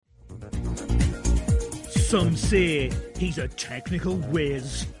Some say he's a technical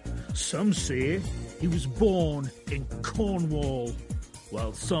whiz. Some say he was born in Cornwall.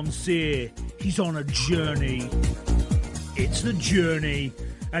 While some say he's on a journey. It's The Journey.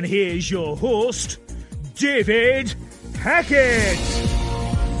 And here's your host, David Hackett.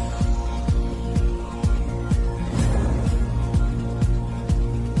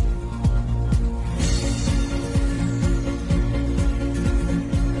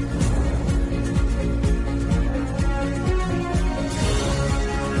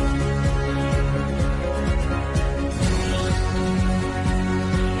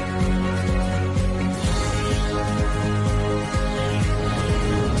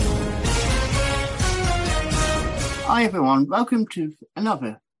 Hi everyone, welcome to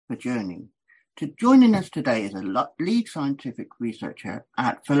another The Journey. Joining us today is a lead scientific researcher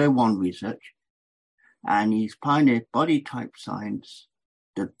at Fellow One Research, and he's pioneered body type science,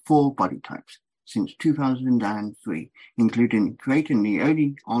 the 4 body types, since 2003, including creating the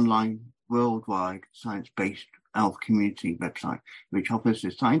only online worldwide science-based ELF community website, which offers the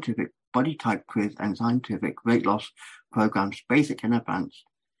scientific body type quiz and scientific weight loss programs, basic and advanced.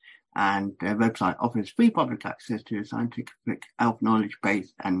 And their website offers free public access to scientific ELF knowledge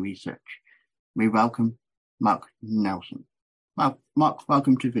base and research. We welcome Marc Nelson. Marc,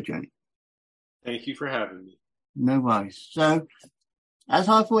 welcome to The Journey. Thank you for having me. No worries. So, as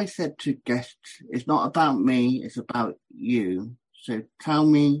I've always said to guests, it's not about me, it's about you. So tell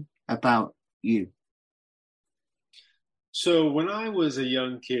me about you. So when I was a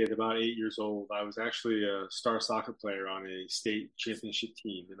young kid, about 8 years old, I was actually a star soccer player on a state championship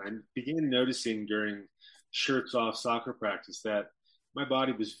team. And I began noticing during shirts off soccer practice that my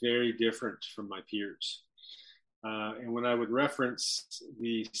body was very different from my peers. And when I would reference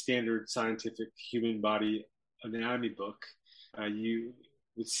the standard scientific human body anatomy book, you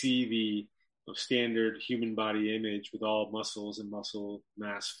would see the standard human body image with all muscles and muscle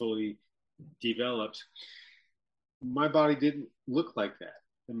mass fully developed. My body didn't look like that,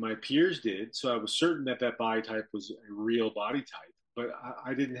 and my peers did. So I was certain that that body type was a real body type, but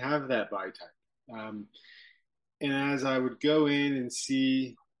I didn't have that body type. And as I would go in and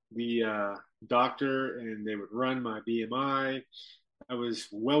see the doctor and they would run my BMI, I was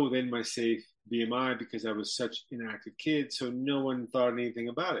well within my safe BMI because I was such an inactive kid. So no one thought anything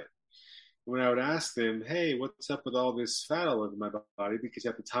about it. When I would ask them, hey, what's up with all this fat all over my body? Because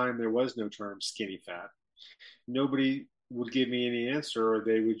at the time there was no term skinny fat. Nobody would give me any answer, or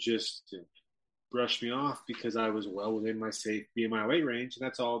they would just brush me off because I was well within my safe BMI weight range, and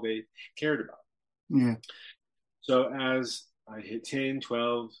that's all they cared about. Yeah. So as I hit 10,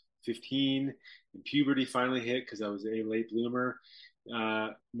 12, 15, and puberty finally hit because I was a late bloomer,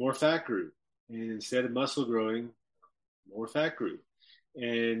 more fat grew. And instead of muscle growing, more fat grew.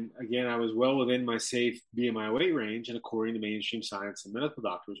 And again, I was well within my safe BMI weight range. And according to mainstream science and medical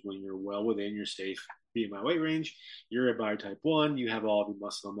doctors, when you're well within your safe BMI weight range, you're a body type 1, you have all the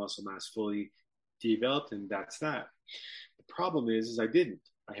muscle and muscle mass fully developed, and that's that. The problem is I didn't.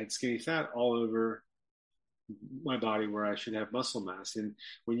 I had skinny fat all over my body where I should have muscle mass. And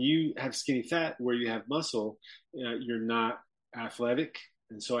when you have skinny fat where you have muscle, you're not athletic.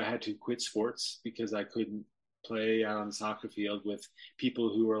 And so I had to quit sports because I couldn't play out on the soccer field with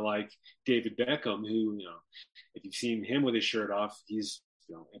people who were like David Beckham, who, if you've seen him with his shirt off, he's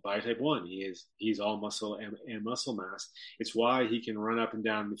a body type 1. He's all muscle and muscle mass. It's why he can run up and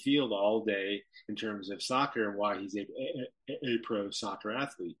down the field all day in terms of soccer, and why he's a pro soccer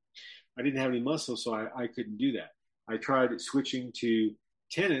athlete. I didn't have any muscle, so I couldn't do that. I tried switching to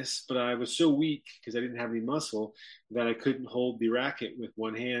tennis, but I was so weak because I didn't have any muscle that I couldn't hold the racket with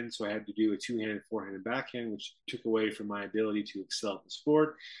one hand. So I had to do a two-handed, forehand, backhand, which took away from my ability to excel at the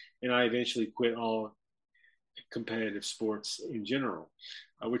sport. And I eventually quit all competitive sports in general,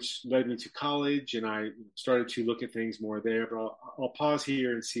 which led me to college, and I started to look at things more there. But I'll pause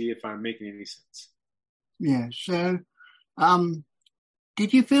here and see if I'm making any sense. Yeah. So,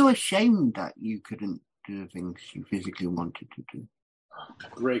 did you feel ashamed that you couldn't do the things you physically wanted to do?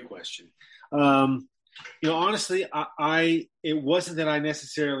 Great question. Honestly, it wasn't that I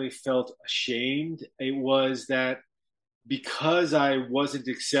necessarily felt ashamed. It was that because I wasn't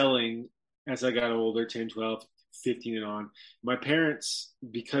excelling as I got older, 10, 12, 15 and on, my parents,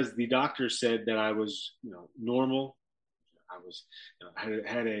 because the doctor said that I was, normal, I was,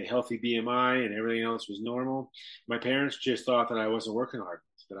 had a healthy BMI and everything else was normal. My parents just thought that I wasn't working hard,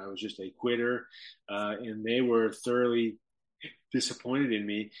 that I was just a quitter, and they were thoroughly disappointed in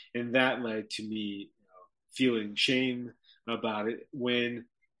me, and that led to me feeling shame about it when,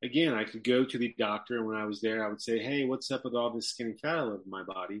 again, I could go to the doctor, and when I was there, I would say, hey, what's up with all this skinny fat all over my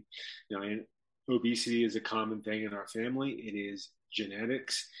body? And obesity is a common thing in our family. It is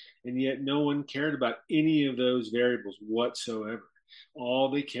genetics. And yet no one cared about any of those variables whatsoever. All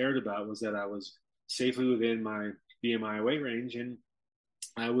they cared about was that I was safely within my BMI weight range, and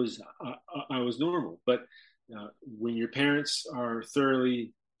I was normal. But when your parents are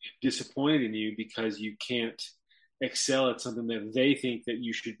thoroughly disappointed in you because you can't excel at something that they think that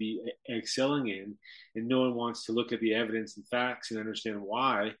you should be excelling in, and no one wants to look at the evidence and facts and understand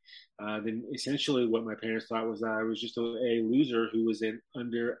why, then essentially what my parents thought was that I was just a loser who was an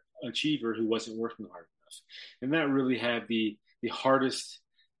underachiever who wasn't working hard enough. And that really had the hardest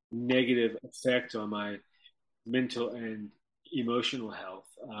negative effect on my mental and emotional health,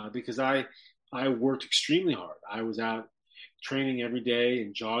 because I worked extremely hard. I was out training every day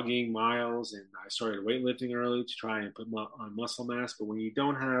and jogging miles, and I started weightlifting early to try and put on muscle mass. But when you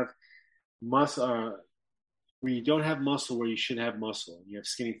don't have muscle, where you should have muscle, and you have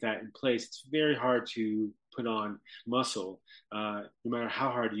skinny fat in place, it's very hard to put on muscle, no matter how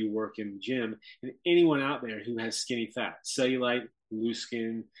hard you work in the gym. And anyone out there who has skinny fat, cellulite, loose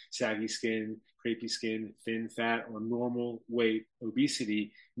skin, saggy skin, crepey skin, thin fat, or normal weight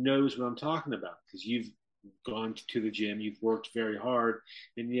obesity knows what I'm talking about, because you've gone to the gym, you've worked very hard,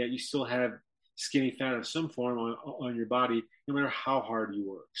 and yet you still have skinny fat of some form on your body, no matter how hard you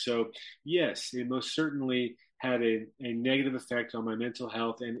work. So yes, it most certainly had a negative effect on my mental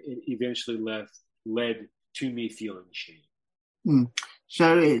health, and it eventually led to me feeling shame.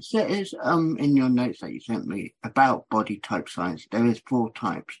 So it says in your notes that you sent me about body type science, there is 4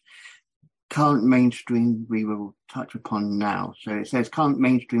 types. Current mainstream we will touch upon now. So it says current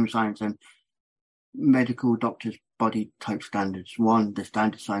mainstream science and medical doctors' body type standards. 1, the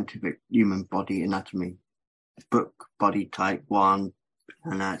standard scientific human body anatomy book, body type 1,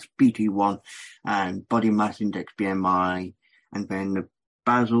 and that's BT1, and body mass index BMI, and then the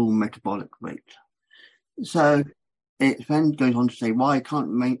basal metabolic rate. So it then goes on to say why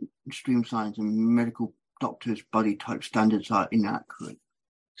can't mainstream science and medical doctors' body type standards are inaccurate.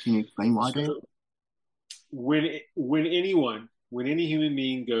 Can you explain why? So when any human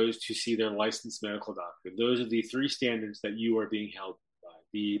being goes to see their licensed medical doctor, those are the 3 standards that you are being held by.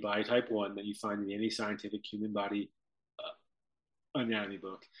 The body type 1 that you find in any scientific human body anatomy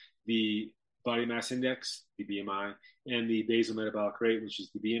book, the body mass index, the BMI, and the basal metabolic rate, which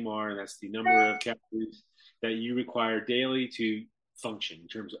is the BMR, and that's the number of calories that you require daily to function in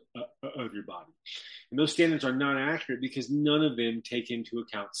terms of your body. And those standards are not accurate because none of them take into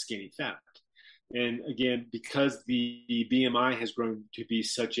account skinny fat. And again, because the BMI has grown to be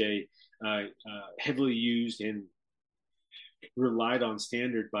such a heavily used and relied on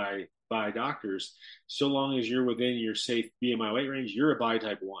standard by doctors, so long as you're within your safe BMI weight range, you're a body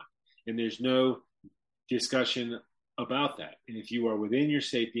type 1. And there's no discussion about that. And if you are within your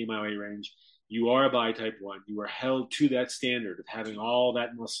safe BMI weight range, you are a body type 1. You are held to that standard of having all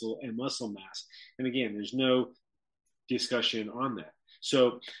that muscle and muscle mass. And again, there's no discussion on that.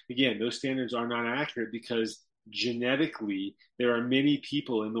 So again, those standards are not accurate because genetically, there are many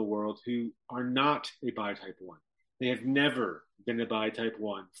people in the world who are not a body type 1. They have never been a body type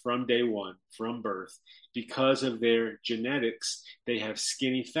 1 from day one, from birth. Because of their genetics, they have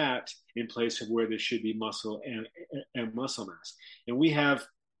skinny fat in place of where there should be muscle and muscle mass. And we have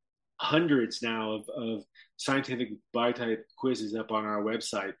hundreds now of scientific body type quizzes up on our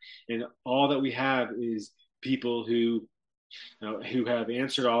website. And all that we have is people who have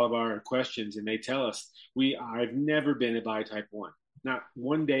answered all of our questions, and they tell us, I've never been a body type 1. Not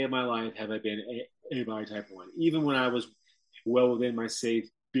one day of my life have I been a body type 1. Even when I was well within my safe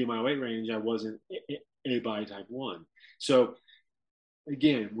BMI weight range, I wasn't a body type 1. So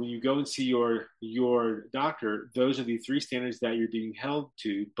again, when you go and see your doctor, those are the 3 standards that you're being held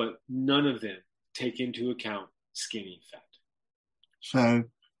to, but none of them take into account skinny fat. So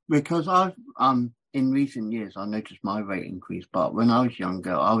because I've in recent years I noticed my weight increase, but when I was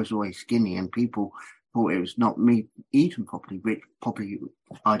younger I was always skinny, and people thought it was not me eating properly, which probably,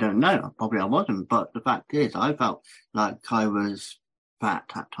 I don't know, probably I wasn't, but the fact is I felt like I was fat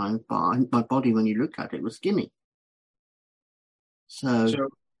at times, but my body, when you look at it, was skinny. So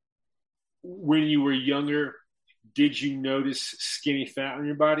when you were younger, did you notice skinny fat on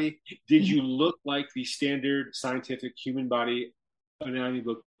your body? Did you look like the standard scientific human body anatomy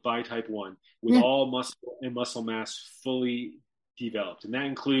book body type 1 with all muscle and muscle mass fully developed? And that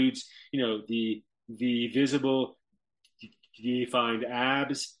includes, the visible defined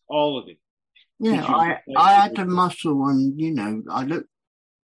abs, all of it. Yeah, I had the muscle, and I looked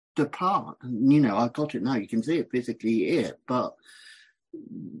the part, and I got it now. You can see it physically here, but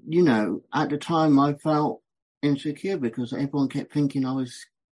at the time I felt insecure because everyone kept thinking I was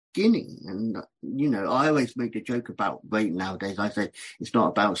skinny. And, I always make a joke about weight nowadays. I say it's not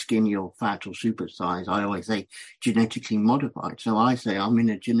about skinny or fat or super size. I always say genetically modified. So I say I'm in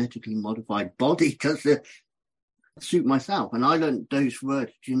a genetically modified body to suit myself. And I learned those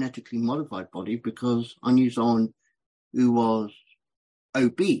words, genetically modified body, because I knew someone who was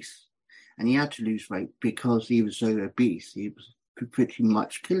obese and he had to lose weight because he was so obese. He was pretty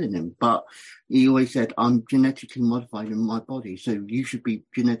much killing him. But he always said, I'm genetically modified in my body. So you should be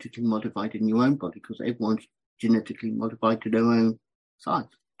genetically modified in your own body, because everyone's genetically modified to their own size.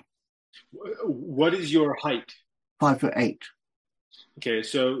 What is your height? 5'8". Okay,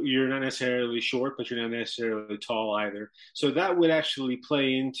 so you're not necessarily short, but you're not necessarily tall either. So that would actually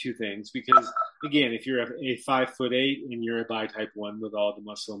play into things because, again, if you're a 5'8" and you're a bi-type 1 with all the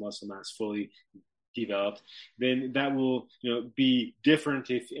muscle mass fully developed, then that will be different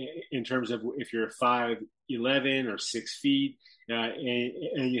if in terms of if you're 5'11" or 6 feet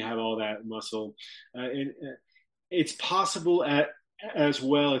and you have all that muscle. And it's possible as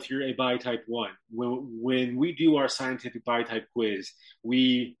well if you're a bi-type 1. When we do our scientific bi-type quiz,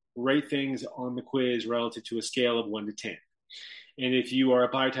 we rate things on the quiz relative to a scale of 1 to 10. And if you are a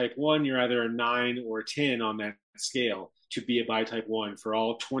bi-type 1, you're either a 9 or a 10 on that scale to be a bi-type 1 for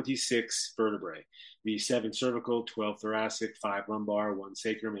all 26 vertebrae, the 7 cervical, 12 thoracic, 5 lumbar, 1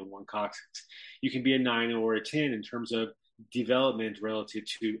 sacrum, and 1 coccyx. You can be a 9 or a 10 in terms of development relative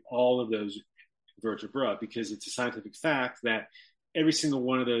to all of those vertebra, because it's a scientific fact that every single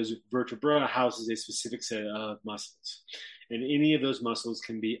one of those vertebra houses a specific set of muscles. And any of those muscles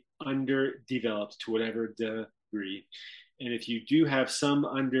can be underdeveloped to whatever degree. And if you do have some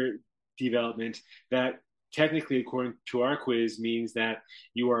underdevelopment, that technically, according to our quiz, means that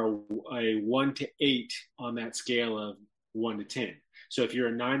you are a 1 to 8 on that scale of 1 to 10. So if you're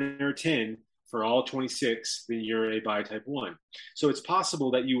a 9 or a 10 for all 26, then you're a bi-type 1. So it's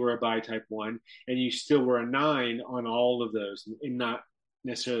possible that you were a bi-type 1 and you still were a 9 on all of those and not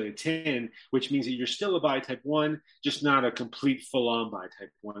necessarily a 10, which means that you're still a bi-type 1, just not a complete full-on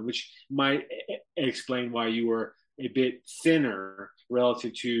bi-type 1, which might explain why you were a bit thinner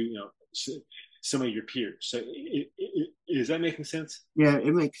relative to some of your peers. So is that making sense? Yeah,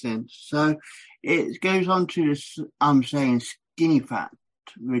 it makes sense. So it goes on to this, I'm saying skinny fat,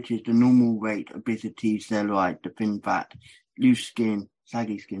 which is the normal weight, obesity, cellulite, the thin fat, loose skin,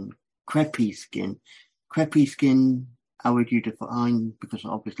 saggy skin, crepey skin. Crepey skin, how would you define? Because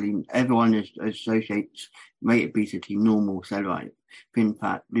obviously everyone associates weight, obesity, normal, cellulite, thin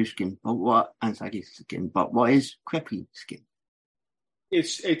fat, loose skin, and saggy skin. But what is crepey skin?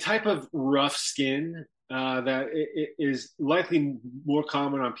 It's a type of rough skin that is likely more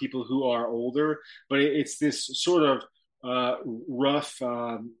common on people who are older, but it's this sort of rough,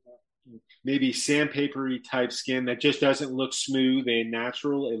 maybe sandpapery type skin that just doesn't look smooth and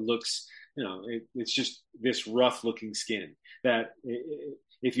natural. It looks, it's just this rough looking skin that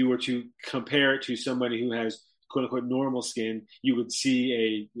if you were to compare it to somebody who has quote unquote normal skin, you would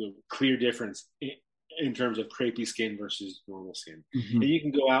see a clear difference in terms of crepey skin versus normal skin. Mm-hmm. And you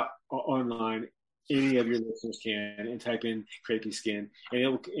can go out online, any of your listeners can, and type in crepey skin, and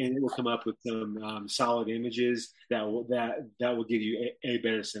it will come up with some solid images that will give you a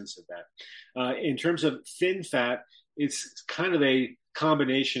better sense of that. In terms of thin fat, it's kind of a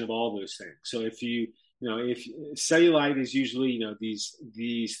combination of all those things. So if cellulite is usually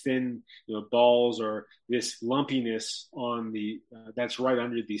these thin balls or this lumpiness on the that's right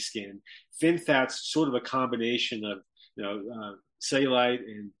under the skin. Thin fat's sort of a combination of cellulite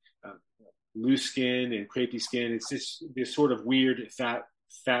and loose skin and crepey skin. It's this sort of weird fat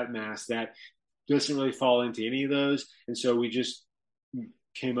mass that doesn't really fall into any of those, and so we just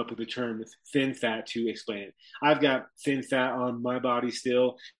came up with the term thin fat to explain it. I've got thin fat on my body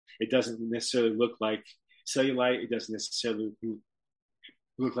still. It doesn't necessarily look like cellulite. It doesn't necessarily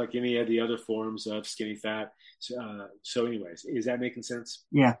look like any of the other forms of skinny fat. So anyways, is that making sense?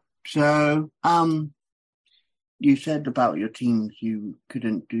 Yeah. So, you said about your teens, you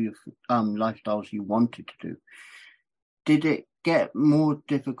couldn't do lifestyles you wanted to do. Did it get more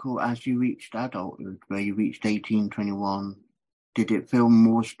difficult as you reached adulthood, where you reached 18, 21? Did it feel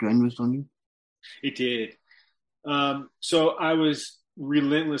more strenuous on you? It did. So I was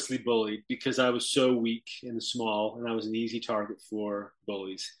relentlessly bullied because I was so weak and small, and I was an easy target for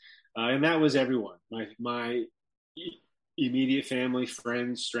bullies. And that was everyone, my immediate family,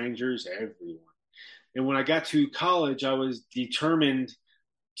 friends, strangers, everyone. And when I got to college, I was determined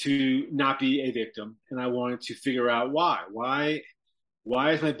to not be a victim, and I wanted to figure out why.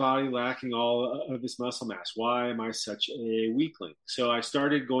 Why is my body lacking all of this muscle mass? Why am I such a weakling? So I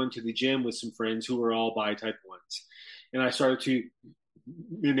started going to the gym with some friends who were all bi-type 1s. And I started to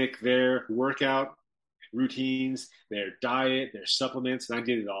mimic their workout routines, their diet, their supplements, and I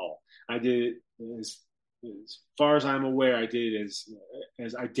did it all. I did it as far as I'm aware. I did it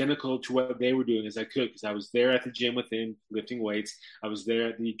as identical to what they were doing as I could, because I was there at the gym with them lifting weights. I was there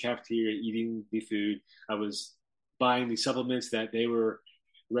at the cafeteria eating the food. I was buying the supplements that they were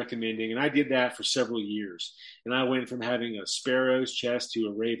recommending, and I did that for several years. And I went from having a sparrow's chest to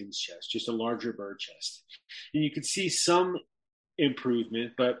a raven's chest, just a larger bird chest. And you could see some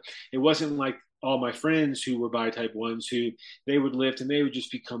improvement, but it wasn't like all my friends who were bi-type ones, who they would lift and they would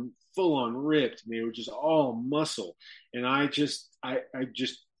just become full on ripped and they were just all muscle. And I just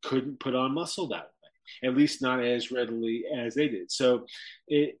couldn't put on muscle that way, at least not as readily as they did. So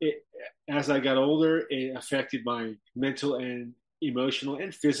as I got older, it affected my mental and emotional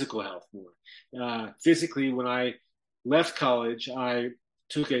and physical health more. Physically, when I left college, I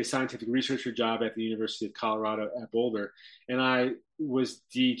took a scientific researcher job at the University of Colorado at Boulder, and I was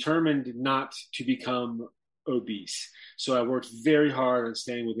determined not to become obese. So I worked very hard on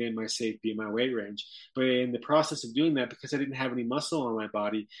staying within my safe BMI weight range. But in the process of doing that, because I didn't have any muscle on my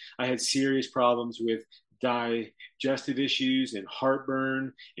body, I had serious problems with digestive issues and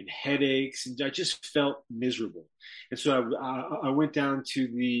heartburn and headaches, and I just felt miserable. And so I went down to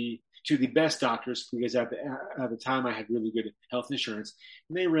the best doctors, because at the time I had really good health insurance,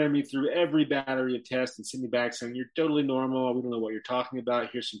 and they ran me through every battery of tests and sent me back saying, "You're totally normal. We don't know what you're talking about.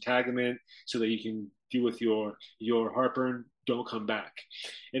 Here's some Tagamet so that you can deal with your heartburn. Don't come back."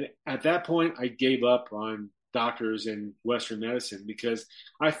 And at that point, I gave up on doctors and Western medicine because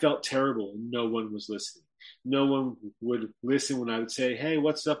I felt terrible and no one was listening. No one would listen when I would say, "Hey,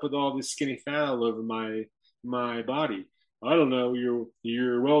 what's up with all this skinny fat all over my body?" "I don't know.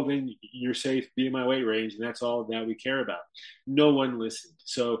 You're well, then you're safe. Be in my weight range, and that's all that we care about." No one listened.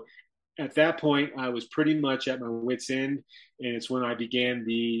 So at that point, I was pretty much at my wit's end, and it's when I began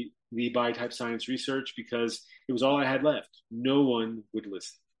the bi-type science research, because it was all I had left. No one would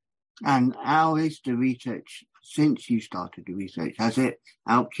listen. And how is the research since you started the research? Has it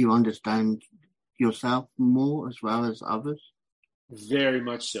helped you understand yourself more as well as others? Very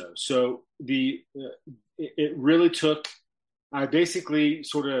much so. So it really took. I basically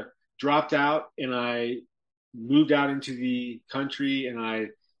sort of dropped out and I moved out into the country, and I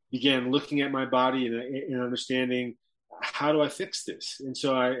began looking at my body and understanding, how do I fix this? And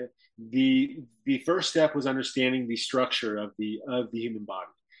so the first step was understanding the structure of the human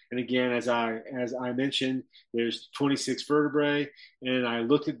body. And again, as I mentioned, there's 26 vertebrae, and I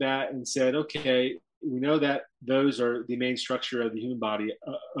looked at that and said, okay, we know that those are the main structure of the human body,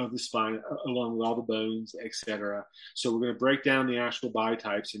 of the spine, along with all the bones, etc. So we're going to break down the actual body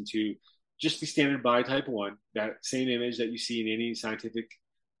types into just the standard body type 1, that same image that you see in any scientific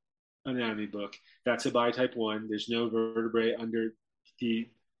anatomy book. That's a body type 1. There's no vertebrae under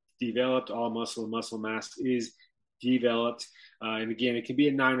developed. All muscle and muscle mass is developed. And again, it can be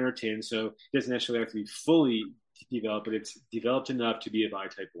a 9 or a 10, so it doesn't necessarily have to be fully developed, but it's developed enough to be a body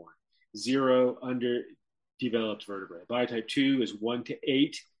type 1. 0 underdeveloped vertebrae. Body type 2 is 1 to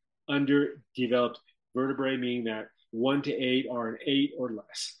 8 underdeveloped vertebrae, meaning that 1 to 8 are an 8 or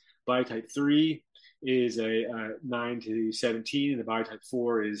less. Body type 3 is a 9 to 17, and the body type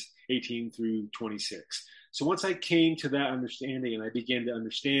 4 is 18 through 26. So once I came to that understanding, and I began to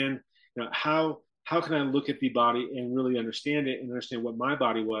understand, how can I look at the body and really understand it and understand what my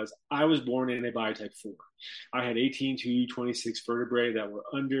body was? I was born in a body type 4. I had 18 to 26 vertebrae that were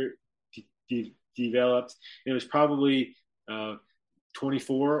developed. It was probably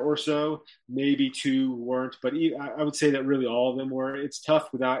 24 or so, maybe 2 weren't, but I would say that really all of them were. It's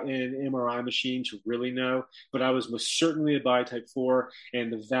tough without an MRI machine to really know, but I was most certainly a body type 4,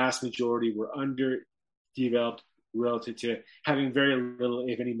 and the vast majority were underdeveloped relative to having very little,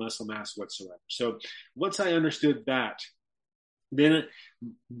 if any, muscle mass whatsoever. So once I understood that, then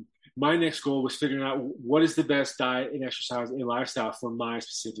my next goal was figuring out what is the best diet and exercise and lifestyle for my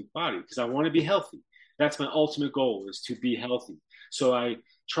specific body, because I want to be healthy. That's my ultimate goal, is to be healthy. So I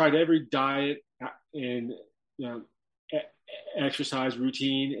tried every diet and exercise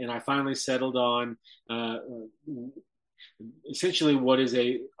routine, and I finally settled on essentially what is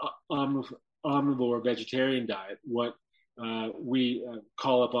a omnivore vegetarian diet, what we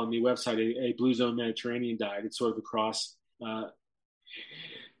call up on the website a Blue Zone Mediterranean diet. It's sort of a cross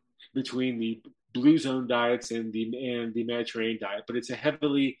between the Blue Zone diets and the Mediterranean diet, but it's a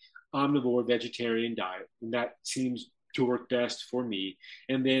heavily omnivore vegetarian diet, and that seems to work best for me.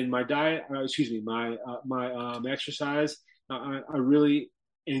 And then my diet, my exercise, I really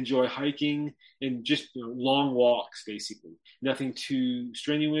enjoy hiking and just long walks, basically. Nothing too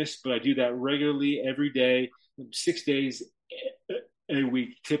strenuous, but I do that regularly every day, 6 days a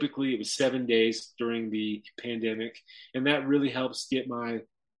week. Typically, it was 7 days during the pandemic, and that really helps get my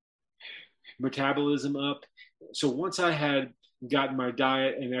metabolism up. So once I had gotten my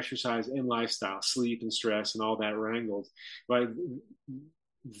diet and exercise and lifestyle, sleep and stress and all that wrangled, but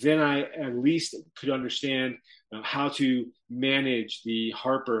then I at least could understand how to manage the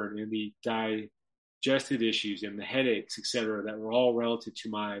heartburn and the digestive issues and the headaches, et cetera, that were all relative to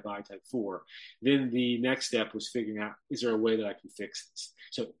my type 4. Then the next step was figuring out, is there a way that I can fix this?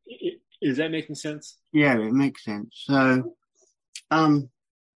 So is that making sense? Yeah, it makes sense. So,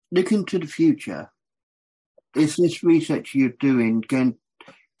 looking to the future, is this research you're doing going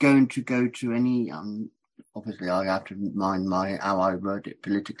to go to any, obviously I have to mind how I word it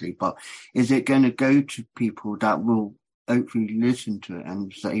politically, but is it going to go to people that will hopefully listen to it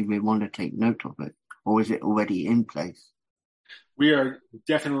and say we want to take note of it? Or is it already in place? We are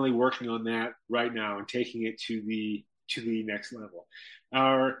definitely working on that right now and taking it to the next level.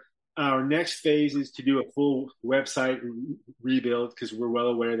 Our next phase is to do a full website rebuild, because we're well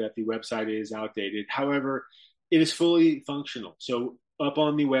aware that the website is outdated. However, it is fully functional. So up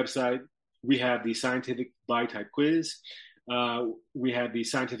on the website, we have the scientific body type quiz. We have the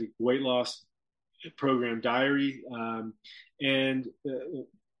scientific weight loss program diary. And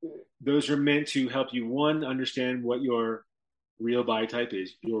those are meant to help you, one, understand what your real body type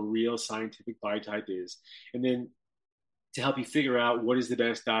is, your real scientific body type is, and then to help you figure out what is the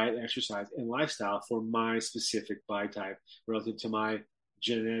best diet, exercise, and lifestyle for my specific body type relative to my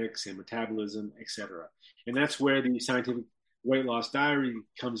genetics and metabolism, etc. And that's where the scientific weight loss diary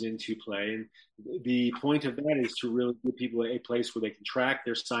comes into play. And the point of that is to really give people a place where they can track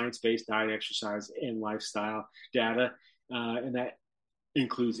their science-based diet, exercise, and lifestyle data. And that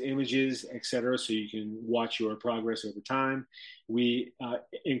includes images, etc., so you can watch your progress over time. We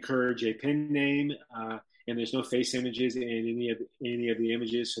encourage a pen name, and there's no face images in any of the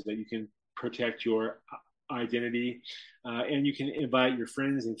images, so that you can protect your identity. And you can invite your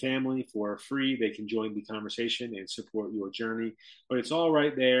friends and family for free. They can join the conversation and support your journey. But it's all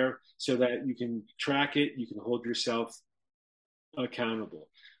right there so that you can track it. You can hold yourself accountable.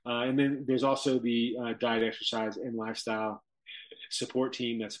 And then there's also the diet, exercise, and lifestyle support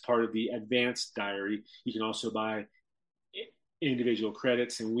team that's part of the advanced diary. You can also buy individual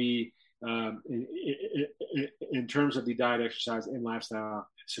credits. And we, in terms of the diet, exercise, and lifestyle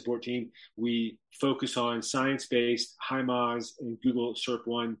support team, we focus on science-based HIMAWS and Google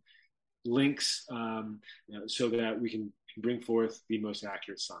SERP1 links, so that we can bring forth the most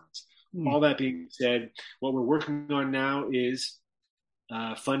accurate science. All that being said, what we're working on now is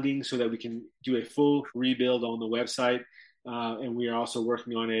funding so that we can do a full rebuild on the website. And we are also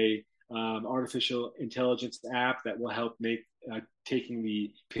working on a artificial intelligence app that will help make taking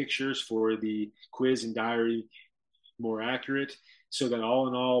the pictures for the quiz and diary more accurate, so that all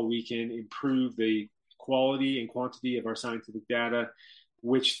in all, we can improve the quality and quantity of our scientific data,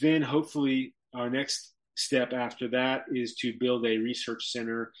 which then hopefully our next step after that is to build a research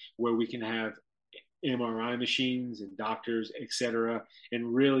center where we can have MRI machines and doctors, et cetera,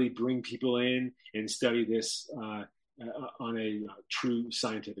 and really bring people in and study this on a true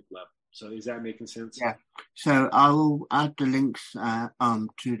scientific level. So is that making sense? Yeah. So I'll add the links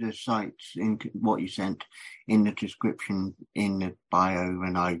to the sites in what you sent in the description in the bio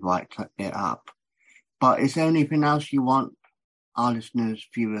when I write it up. But is there anything else you want our listeners,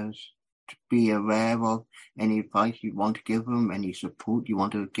 viewers, to be aware of? Any advice you want to give them? Any support you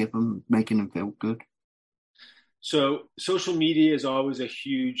want to give them, making them feel good? So social media is always a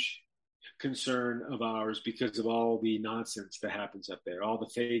huge concern of ours because of all the nonsense that happens up there, all the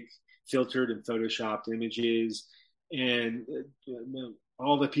fake filtered and photoshopped images, and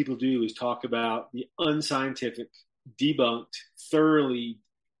all that people do is talk about the unscientific, debunked, thoroughly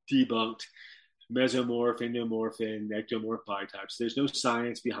debunked mesomorph, endomorph, and ectomorph body types. There's no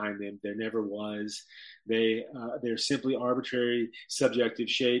science behind them. There never was. They're simply arbitrary, subjective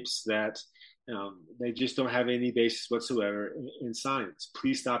shapes that they just don't have any basis whatsoever in science.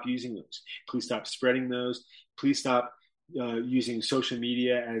 Please stop using those. Please stop spreading those. Please stop using social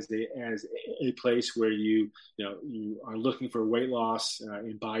media as a place where you are looking for weight loss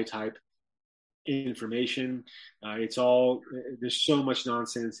and body type information. It's all, there's so much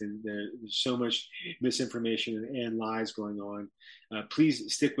nonsense and there's so much misinformation and lies going on.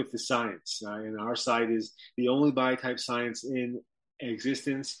 Please stick with the science. And our site is the only body type science in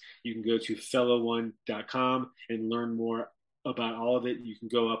existence. You can go to fellow1.com and learn more about all of it. You can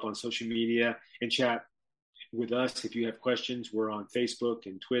go up on social media and chat with us if you have questions. We're on Facebook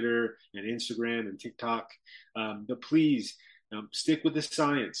and Twitter and Instagram and TikTok. But please stick with the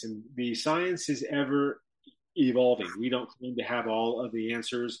science. And the science is ever evolving. We don't claim to have all of the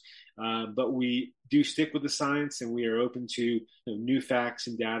answers, but we do stick with the science, and we are open to new facts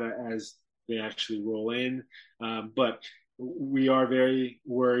and data as they actually roll in. But we are very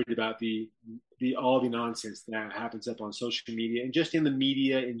worried about all the nonsense that happens up on social media and just in the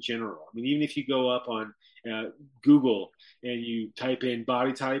media in general. I mean, even if you go up on Google and you type in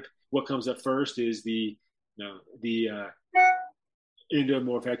body type, what comes up first is the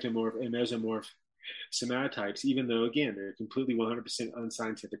endomorph, ectomorph, and mesomorph somatotypes, even though, again, they're completely 100%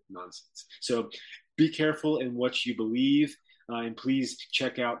 unscientific nonsense. So be careful in what you believe, and please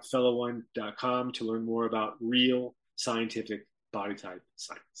check out fellow1.com to learn more about real scientific body type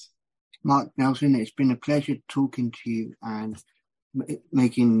science. Marc Nelson, it's been a pleasure talking to you and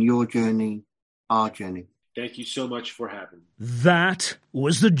making your journey our journey. Thank you so much for having me. That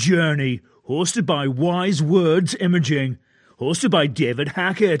was The Journey, hosted by Wise Words Imaging, hosted by David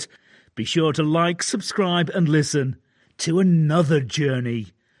Hackett. Be sure to like, subscribe and listen to another journey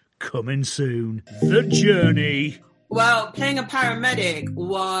coming soon. The Journey. Well, playing a paramedic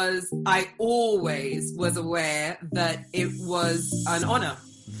I always was aware that it was an honour.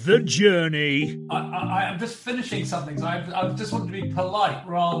 The Journey. I'm just finishing something, so I just want to be polite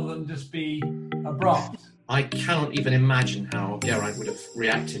rather than just be abrupt. I cannot even imagine how Geraint would have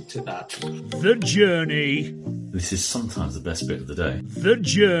reacted to that. The Journey. This is sometimes the best bit of the day. The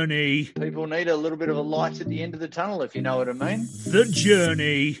Journey. People need a little bit of a light at the end of the tunnel, if you know what I mean. The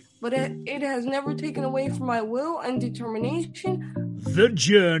Journey. But it has never taken away from my will and determination. The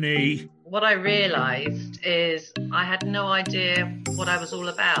Journey. What I realised is I had no idea what I was all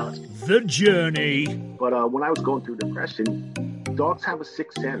about. The Journey. But when I was going through depression, dogs have a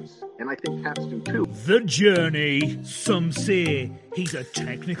sixth sense, and I think cats do too. The Journey. Some say he's a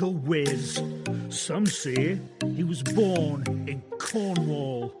technical whiz. Some say he was born in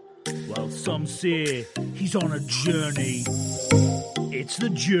Cornwall, while some say he's on a journey. It's The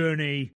Journey.